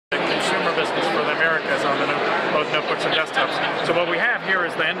consumer business for the Americas on the both notebooks and desktops. So what we have here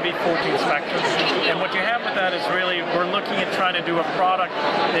is the NV14 Spectre, and what you have with that is really we're looking at trying to do a product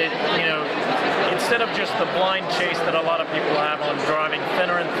that, you know, instead of just the blind chase that a lot of people have on driving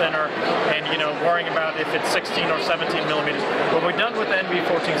thinner and thinner and, you know, worrying about if it's 16 or 17 millimeters, what we've done with the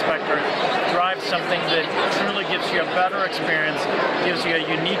NV14 Spectre is drive something that truly gives you a better experience, gives you a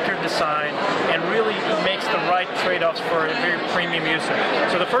uniquer design, and really makes the right trade-offs for a very premium user.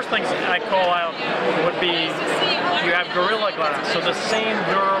 So the first things I call out would be you have Gorilla Glass, so the same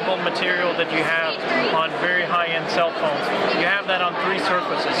durable material that you have on very high-end cell phones. You have that on 3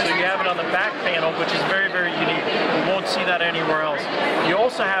 surfaces. So you have it on the back panel, which is very, very unique. You won't see that anywhere else. You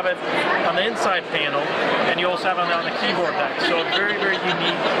also have it on the inside panel, and you also have it on the keyboard deck. So a very, very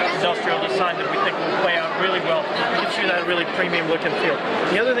unique industrial design that we think will play out really well. It gives you that really premium look and feel.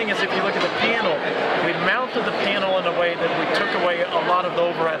 The other thing is if you look at the panel, we mounted the panel in a way that we took away a lot of the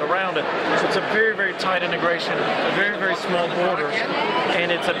overhead around it. So it's a very, very tight integration, very, very small borders,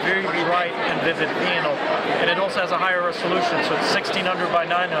 and it's a very bright and vivid panel. And it also has a higher resolution, so it's 1600 by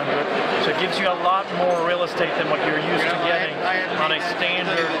 900, so it gives you a lot more real estate than what you're used to getting on a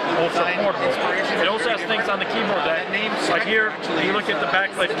standard ultra portable. It also has things on the keyboard deck. Like here, if you look at the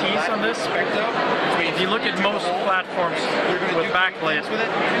backlit keys on this, if you look at most platforms with backlit,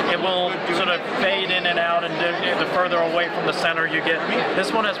 it will sort of fade in and out, and the further away from the center you get.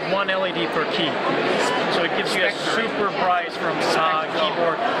 This one has 1 LED per key, so it gives you a super bright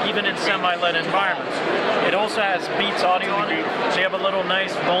keyboard, even in semi-LED environments. It also has Beats audio on it, so you have a little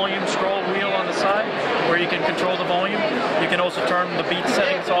nice volume scroll wheel on the side where you can control the volume. You can also turn the beat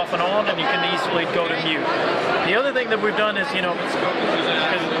settings off and on, and you can easily go to mute. The other thing that we've done is, you know,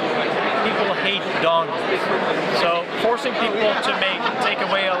 because people hate dongles, so forcing people to take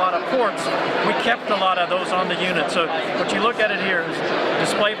away a lot of ports, we kept a lot of those on the unit. So what you look at it here is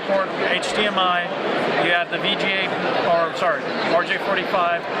DisplayPort, HDMI, you have the VGA, or sorry,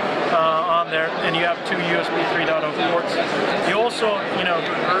 RJ45 on there, and you have 2 USB 3.0 ports. You also, you know,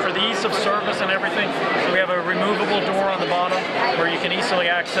 for the ease of service and everything, we have a removable door on the bottom where you can easily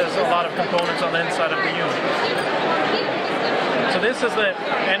access a lot of components on the inside of the unit. So this is the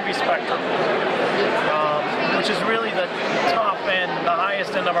NV Spectre, which is really the top end, the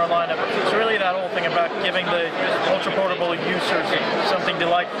highest end of our lineup. It's really that whole thing about giving the ultra portable users something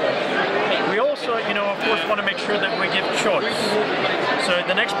delightful. We also, you know, of course, want to make sure that we give choice. So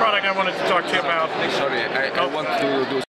the next product I wanted to talk to you about. Sorry, I want to do